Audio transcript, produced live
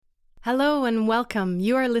Hello and welcome.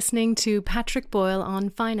 You are listening to Patrick Boyle on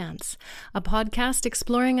Finance, a podcast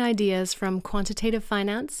exploring ideas from quantitative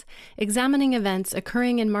finance, examining events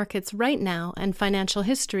occurring in markets right now and financial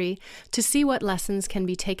history to see what lessons can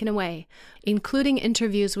be taken away, including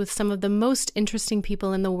interviews with some of the most interesting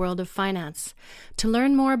people in the world of finance. To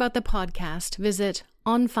learn more about the podcast, visit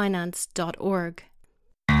onfinance.org.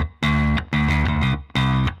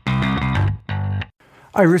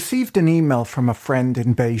 I received an email from a friend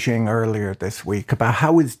in Beijing earlier this week about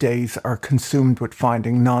how his days are consumed with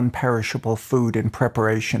finding non-perishable food in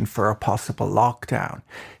preparation for a possible lockdown.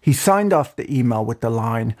 He signed off the email with the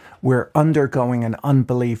line, "We're undergoing an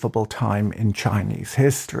unbelievable time in Chinese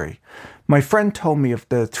history." My friend told me of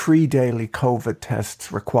the 3 daily COVID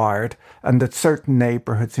tests required and that certain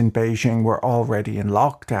neighbourhoods in Beijing were already in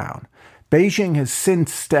lockdown. Beijing has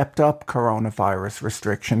since stepped up coronavirus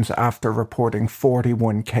restrictions after reporting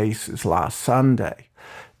 41 cases last Sunday.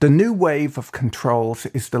 The new wave of controls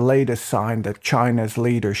is the latest sign that China's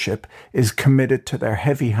leadership is committed to their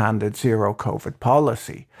heavy-handed zero-COVID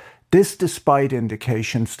policy. This despite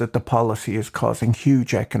indications that the policy is causing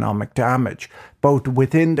huge economic damage, both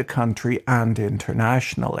within the country and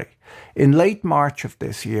internationally. In late March of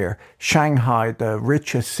this year, Shanghai, the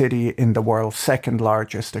richest city in the world's second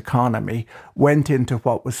largest economy, went into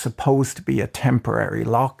what was supposed to be a temporary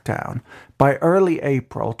lockdown. By early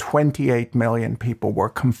April, 28 million people were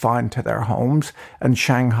confined to their homes, and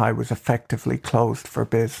Shanghai was effectively closed for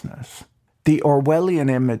business. The Orwellian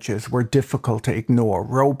images were difficult to ignore,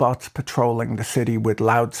 robots patrolling the city with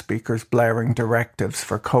loudspeakers blaring directives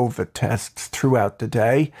for COVID tests throughout the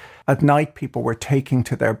day. At night, people were taking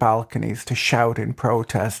to their balconies to shout in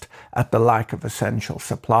protest at the lack of essential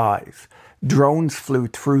supplies. Drones flew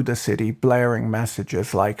through the city blaring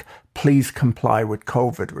messages like, "Please comply with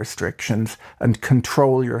COVID restrictions and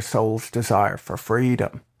control your soul's desire for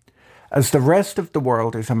freedom." As the rest of the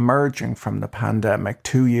world is emerging from the pandemic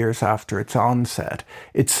 2 years after its onset,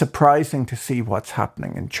 it's surprising to see what's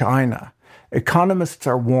happening in China. Economists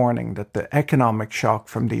are warning that the economic shock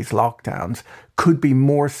from these lockdowns could be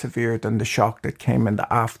more severe than the shock that came in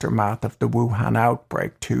the aftermath of the Wuhan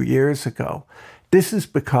outbreak 2 years ago. This is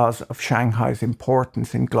because of Shanghai's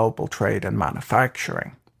importance in global trade and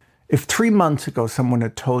manufacturing. If 3 months ago someone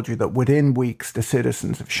had told you that within weeks the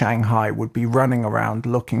citizens of Shanghai would be running around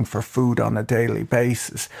looking for food on a daily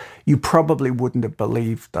basis, you probably wouldn't have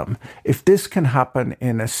believed them. If this can happen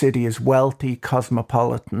in a city as wealthy,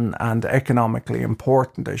 cosmopolitan, and economically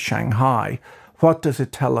important as Shanghai, what does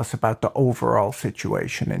it tell us about the overall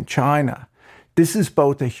situation in China? This is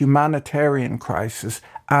both a humanitarian crisis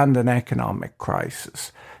and an economic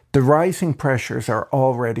crisis. The rising pressures are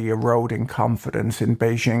already eroding confidence in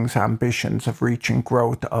Beijing's ambitions of reaching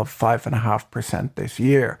growth of 5.5% this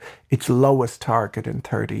year, its lowest target in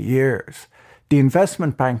 30 years. The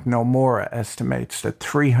investment bank Nomura estimates that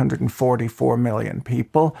 344 million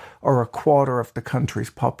people, or a quarter of the country's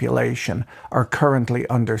population, are currently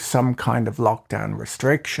under some kind of lockdown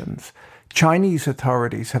restrictions. Chinese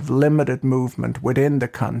authorities have limited movement within the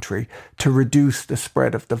country to reduce the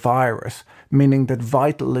spread of the virus, meaning that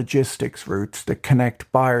vital logistics routes that connect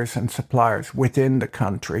buyers and suppliers within the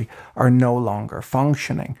country are no longer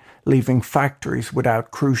functioning, leaving factories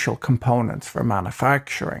without crucial components for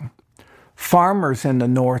manufacturing. Farmers in the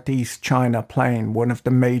northeast China Plain, one of the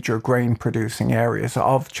major grain-producing areas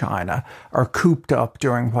of China, are cooped up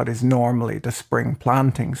during what is normally the spring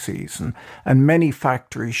planting season, and many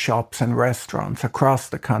factories, shops and restaurants across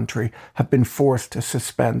the country have been forced to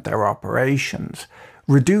suspend their operations.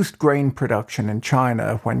 Reduced grain production in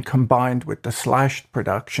China, when combined with the slashed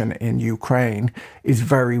production in Ukraine, is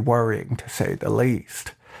very worrying to say the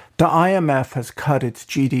least. The IMF has cut its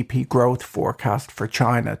GDP growth forecast for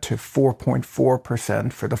China to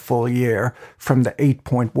 4.4% for the full year from the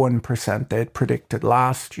 8.1% they had predicted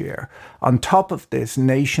last year. On top of this,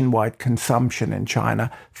 nationwide consumption in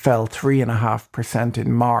China fell 3.5%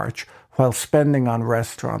 in March, while spending on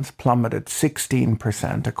restaurants plummeted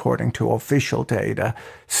 16% according to official data,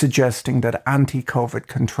 suggesting that anti-COVID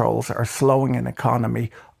controls are slowing an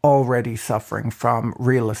economy already suffering from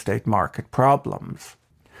real estate market problems.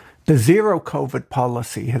 The zero-COVID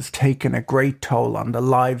policy has taken a great toll on the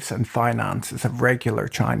lives and finances of regular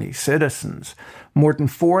Chinese citizens. More than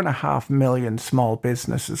 4.5 million small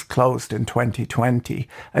businesses closed in 2020,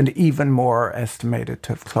 and even more are estimated to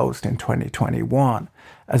have closed in 2021.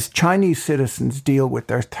 As Chinese citizens deal with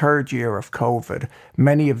their third year of COVID,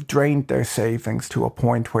 many have drained their savings to a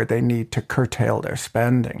point where they need to curtail their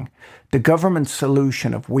spending. The government's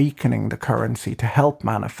solution of weakening the currency to help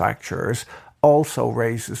manufacturers also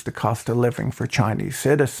raises the cost of living for Chinese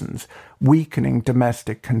citizens, weakening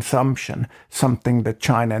domestic consumption, something that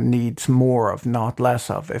China needs more of, not less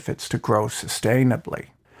of, if it's to grow sustainably.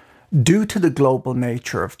 Due to the global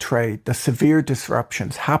nature of trade, the severe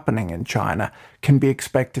disruptions happening in China can be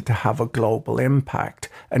expected to have a global impact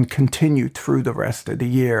and continue through the rest of the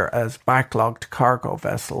year as backlogged cargo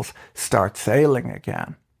vessels start sailing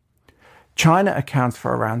again. China accounts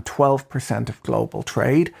for around 12% of global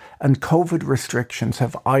trade, and COVID restrictions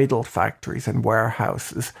have idled factories and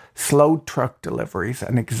warehouses, slowed truck deliveries,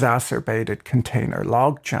 and exacerbated container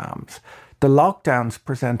logjams. The lockdowns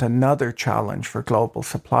present another challenge for global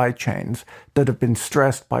supply chains that have been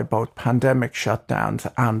stressed by both pandemic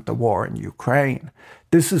shutdowns and the war in Ukraine.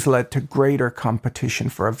 This has led to greater competition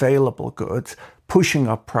for available goods, pushing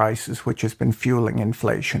up prices, which has been fueling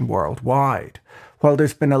inflation worldwide. While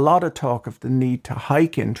there's been a lot of talk of the need to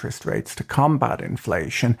hike interest rates to combat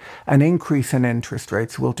inflation, an increase in interest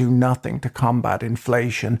rates will do nothing to combat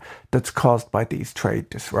inflation that's caused by these trade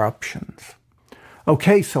disruptions.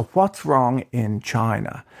 Okay, so what's wrong in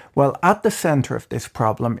China? Well, at the center of this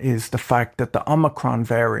problem is the fact that the Omicron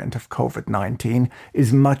variant of COVID-19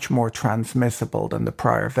 is much more transmissible than the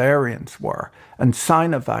prior variants were, and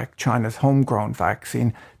Sinovac, China's homegrown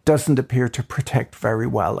vaccine, doesn't appear to protect very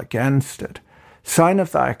well against it.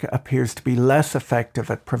 Sinovac appears to be less effective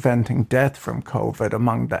at preventing death from COVID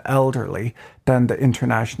among the elderly than the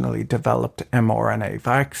internationally developed mRNA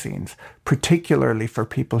vaccines, particularly for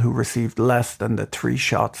people who received less than the 3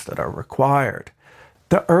 shots that are required.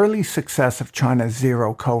 The early success of China's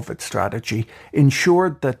zero COVID strategy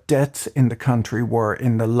ensured that deaths in the country were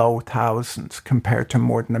in the low thousands compared to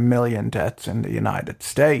more than 1 million deaths in the United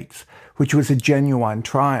States, which was a genuine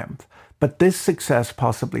triumph. But this success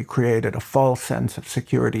possibly created a false sense of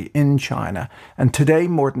security in China, and today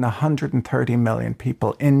more than 130 million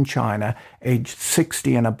people in China aged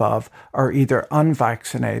 60 and above are either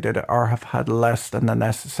unvaccinated or have had less than the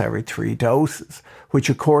necessary 3 doses, which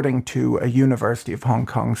according to a University of Hong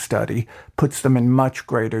Kong study puts them in much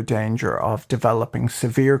greater danger of developing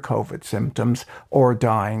severe COVID symptoms or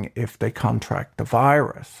dying if they contract the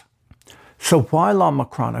virus. So while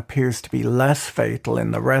Omicron appears to be less fatal in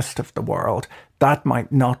the rest of the world, that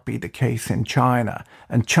might not be the case in China,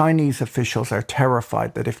 and Chinese officials are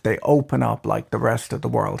terrified that if they open up like the rest of the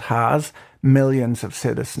world has, millions of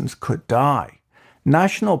citizens could die.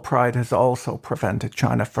 National pride has also prevented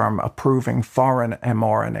China from approving foreign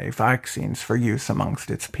mRNA vaccines for use amongst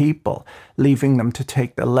its people, leaving them to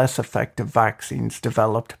take the less effective vaccines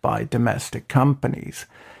developed by domestic companies.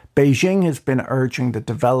 Beijing has been urging the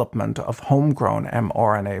development of homegrown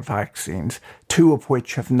mRNA vaccines, 2 of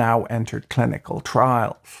which have now entered clinical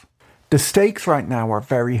trials. The stakes right now are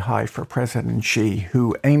very high for President Xi,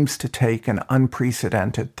 who aims to take an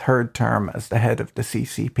unprecedented 3rd term as the head of the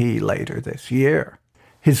CCP later this year.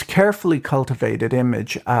 His carefully cultivated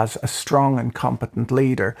image as a strong and competent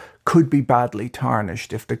leader could be badly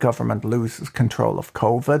tarnished if the government loses control of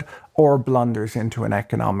COVID or blunders into an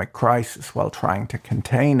economic crisis while trying to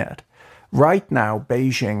contain it. Right now,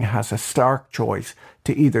 Beijing has a stark choice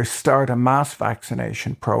to either start a mass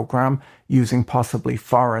vaccination program using possibly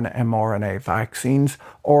foreign mRNA vaccines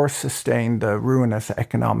or sustain the ruinous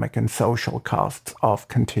economic and social costs of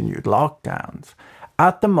continued lockdowns.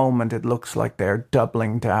 At the moment, it looks like they're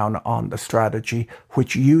doubling down on the strategy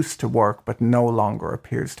which used to work but no longer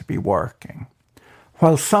appears to be working.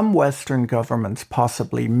 While some Western governments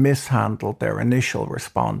possibly mishandled their initial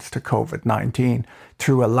response to COVID-19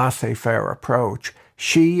 through a laissez-faire approach,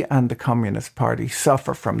 Xi and the Communist Party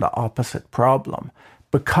suffer from the opposite problem.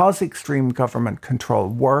 Because extreme government control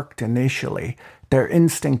worked initially, their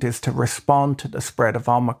instinct is to respond to the spread of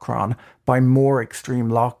Omicron by more extreme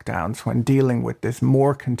lockdowns when dealing with this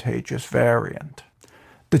more contagious variant.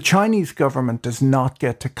 The Chinese government does not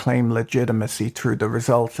get to claim legitimacy through the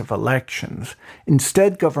results of elections.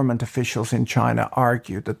 Instead, government officials in China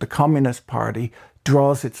argue that the Communist Party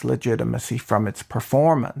draws its legitimacy from its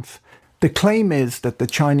performance. The claim is that the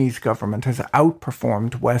Chinese government has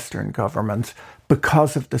outperformed Western governments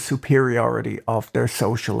because of the superiority of their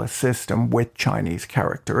socialist system with Chinese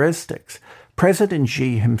characteristics. President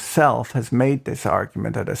Xi himself has made this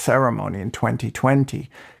argument at a ceremony in 2020,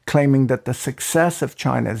 claiming that the success of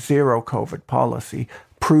China's zero COVID policy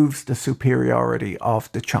proves the superiority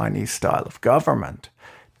of the Chinese style of government.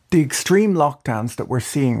 The extreme lockdowns that we're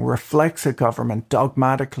seeing reflects a government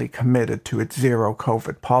dogmatically committed to its zero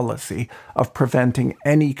COVID policy of preventing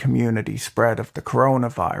any community spread of the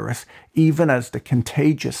coronavirus, even as the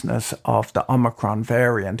contagiousness of the Omicron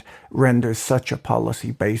variant renders such a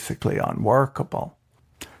policy basically unworkable.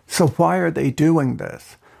 So why are they doing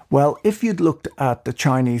this? Well, if you'd looked at the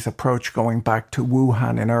Chinese approach going back to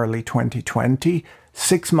Wuhan in early 2020,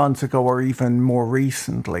 6 months ago or even more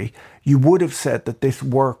recently, you would have said that this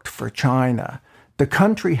worked for China. The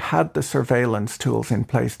country had the surveillance tools in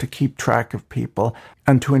place to keep track of people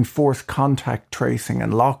and to enforce contact tracing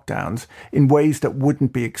and lockdowns in ways that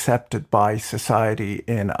wouldn't be accepted by society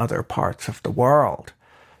in other parts of the world.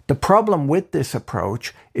 The problem with this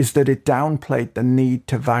approach is that it downplayed the need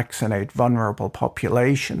to vaccinate vulnerable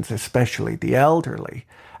populations, especially the elderly,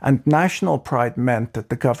 and national pride meant that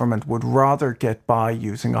the government would rather get by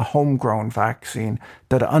using a homegrown vaccine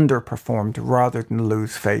that underperformed rather than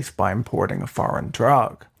lose face by importing a foreign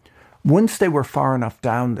drug. Once they were far enough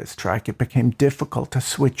down this track, it became difficult to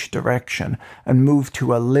switch direction and move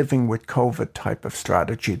to a living with COVID type of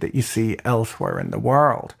strategy that you see elsewhere in the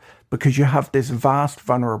world, because you have this vast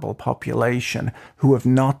vulnerable population who have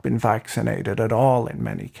not been vaccinated at all in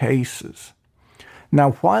many cases.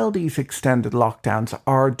 Now, while these extended lockdowns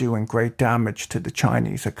are doing great damage to the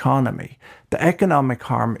Chinese economy, the economic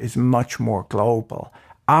harm is much more global.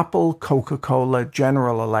 Apple, Coca-Cola,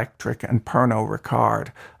 General Electric and Pernod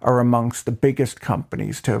Ricard are amongst the biggest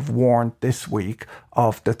companies to have warned this week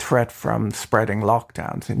of the threat from spreading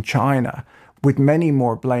lockdowns in China, with many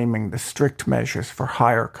more blaming the strict measures for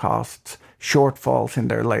higher costs, shortfalls in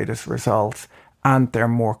their latest results, and their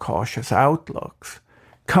more cautious outlooks.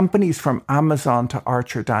 Companies from Amazon to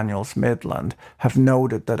Archer Daniels Midland have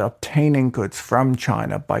noted that obtaining goods from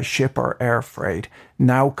China by ship or air freight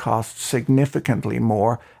now costs significantly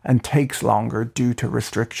more and takes longer due to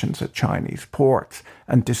restrictions at Chinese ports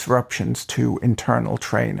and disruptions to internal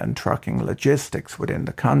train and trucking logistics within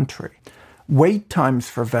the country. Wait times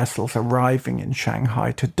for vessels arriving in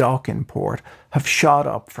Shanghai to dock in port have shot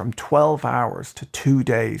up from 12 hours to 2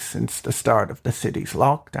 days since the start of the city's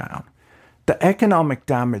lockdown. The economic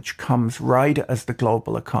damage comes right as the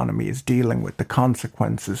global economy is dealing with the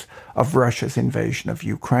consequences of Russia's invasion of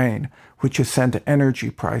Ukraine, which has sent energy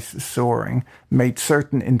prices soaring, made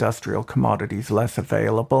certain industrial commodities less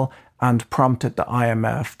available, and prompted the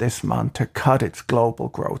IMF this month to cut its global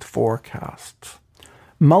growth forecasts.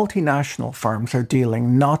 Multinational firms are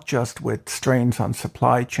dealing not just with strains on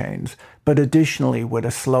supply chains, but additionally with a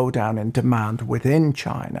slowdown in demand within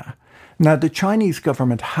China. Now, the Chinese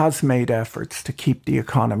government has made efforts to keep the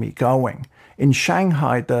economy going. In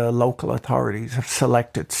Shanghai, the local authorities have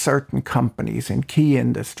selected certain companies in key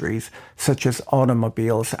industries, such as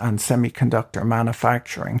automobiles and semiconductor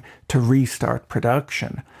manufacturing, to restart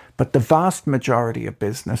production. But the vast majority of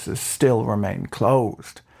businesses still remain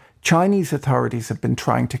closed. Chinese authorities have been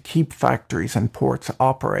trying to keep factories and ports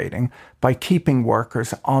operating by keeping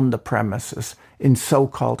workers on the premises in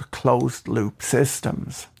so-called closed-loop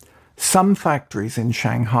systems. Some factories in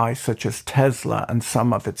Shanghai, such as Tesla and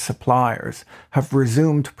some of its suppliers, have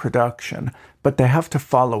resumed production, but they have to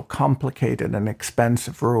follow complicated and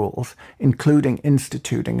expensive rules, including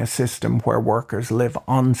instituting a system where workers live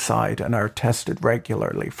on-site and are tested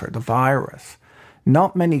regularly for the virus.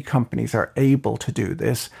 Not many companies are able to do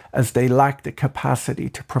this, as they lack the capacity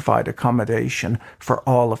to provide accommodation for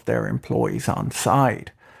all of their employees on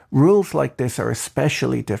site. Rules like this are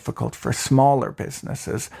especially difficult for smaller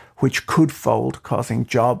businesses, which could fold, causing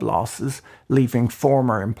job losses, leaving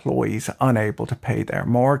former employees unable to pay their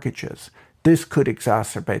mortgages. This could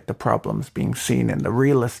exacerbate the problems being seen in the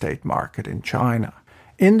real estate market in China.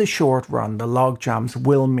 In the short run, the logjams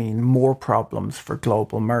will mean more problems for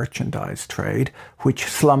global merchandise trade, which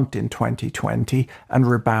slumped in 2020 and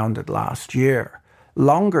rebounded last year.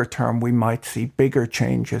 Longer term, we might see bigger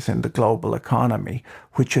changes in the global economy,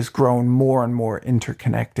 which has grown more and more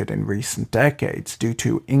interconnected in recent decades due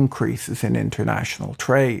to increases in international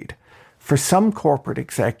trade. For some corporate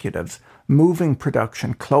executives, moving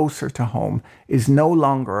production closer to home is no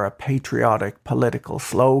longer a patriotic political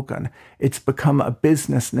slogan. It's become a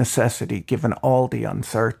business necessity given all the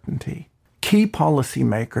uncertainty. Key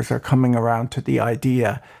policymakers are coming around to the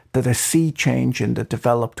idea that a sea change in the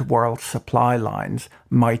developed world supply lines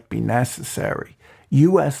might be necessary.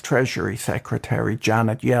 U.S. Treasury Secretary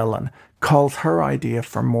Janet Yellen calls her idea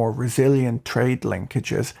for more resilient trade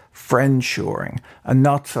linkages friendshoring, a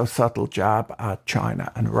not-so-subtle jab at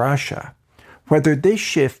China and Russia. Whether this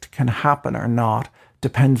shift can happen or not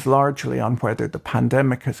depends largely on whether the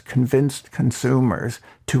pandemic has convinced consumers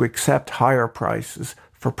to accept higher prices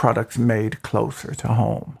for products made closer to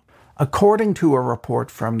home. According to a report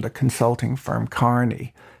from the consulting firm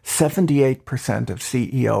Kearney, 78% of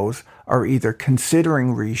CEOs are either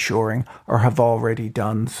considering reshoring or have already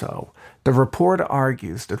done so. The report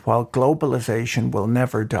argues that while globalization will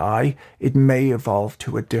never die, it may evolve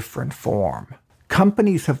to a different form.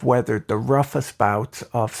 Companies have weathered the roughest bouts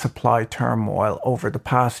of supply turmoil over the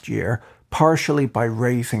past year, partially by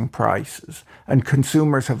raising prices, and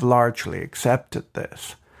consumers have largely accepted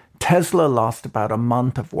this. Tesla lost about a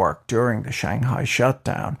month of work during the Shanghai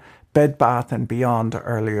shutdown. Bed Bath & Beyond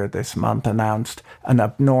earlier this month announced an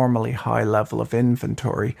abnormally high level of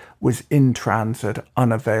inventory was in transit,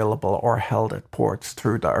 unavailable, or held at ports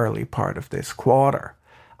through the early part of this quarter.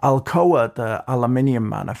 Alcoa, the aluminium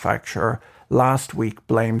manufacturer, last week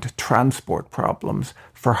blamed transport problems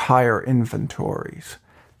for higher inventories.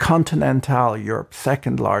 Continental, Europe's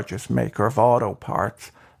second largest maker of auto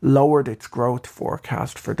parts, lowered its growth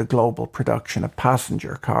forecast for the global production of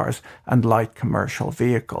passenger cars and light commercial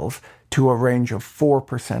vehicles to a range of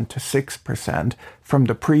 4% to 6% from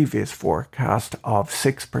the previous forecast of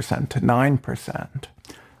 6% to 9%.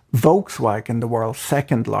 Volkswagen, the world's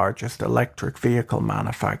second largest electric vehicle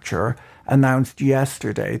manufacturer, announced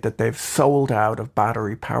yesterday that they've sold out of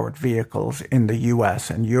battery-powered vehicles in the US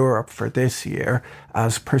and Europe for this year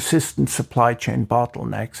as persistent supply chain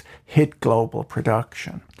bottlenecks hit global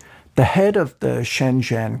production. The head of the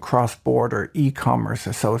Shenzhen Cross-Border E-Commerce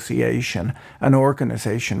Association, an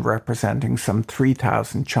organization representing some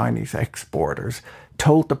 3,000 Chinese exporters,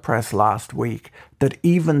 told the press last week that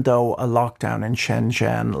even though a lockdown in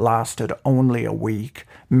Shenzhen lasted only a week,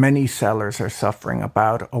 many sellers are suffering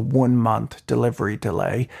about a 1-month delivery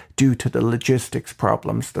delay due to the logistics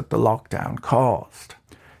problems that the lockdown caused.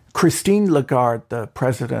 Christine Lagarde, the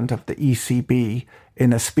president of the ECB,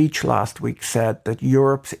 in a speech last week said that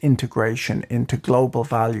Europe's integration into global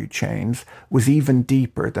value chains was even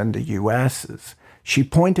deeper than the US's. She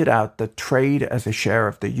pointed out that trade as a share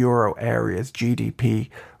of the euro area's GDP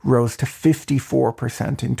rose to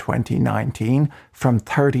 54% in 2019 from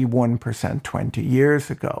 31% 20 years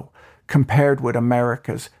ago, compared with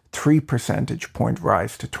America's 3 percentage point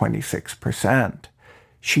rise to 26%.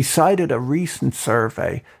 She cited a recent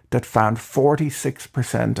survey that found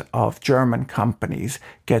 46% of German companies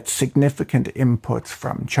get significant inputs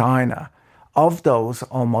from China. Of those,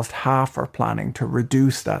 almost half are planning to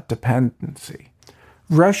reduce that dependency.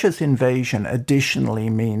 Russia's invasion additionally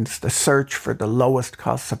means the search for the lowest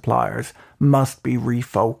cost suppliers must be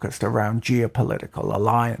refocused around geopolitical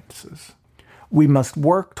alliances. We must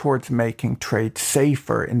work towards making trade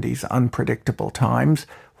safer in these unpredictable times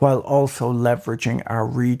while also leveraging our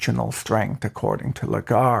regional strength, according to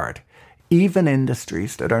Lagarde. Even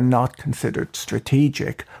industries that are not considered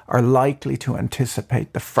strategic are likely to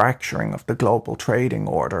anticipate the fracturing of the global trading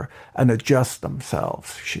order and adjust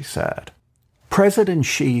themselves, she said. President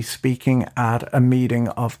Xi, speaking at a meeting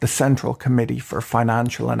of the Central Committee for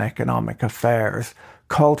Financial and Economic Affairs,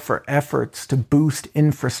 called for efforts to boost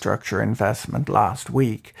infrastructure investment last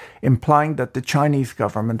week, implying that the Chinese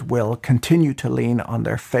government will continue to lean on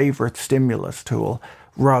their favorite stimulus tool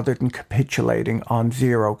rather than capitulating on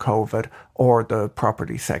zero COVID or the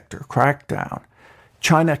property sector crackdown.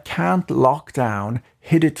 China can't lock down,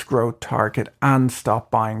 hit its growth target, and stop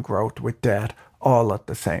buying growth with debt all at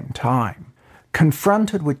the same time.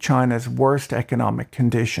 Confronted with China's worst economic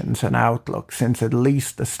conditions and outlook since at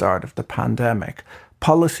least the start of the pandemic,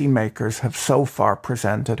 policymakers have so far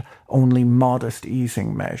presented only modest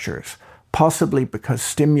easing measures, possibly because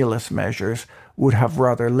stimulus measures would have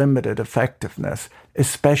rather limited effectiveness,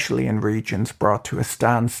 especially in regions brought to a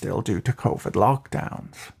standstill due to COVID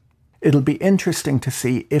lockdowns. It'll be interesting to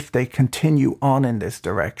see if they continue on in this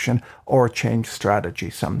direction or change strategy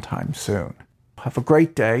sometime soon. Have a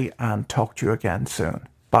great day and talk to you again soon.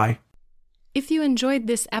 Bye. If you enjoyed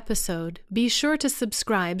this episode, be sure to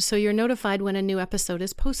subscribe so you're notified when a new episode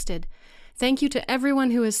is posted. Thank you to everyone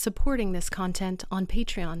who is supporting this content on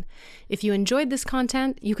Patreon. If you enjoyed this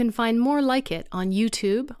content, you can find more like it on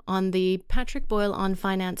YouTube, on the Patrick Boyle on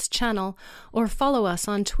Finance channel, or follow us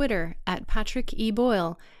on Twitter at Patrick E.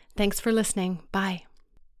 Boyle. Thanks for listening. Bye.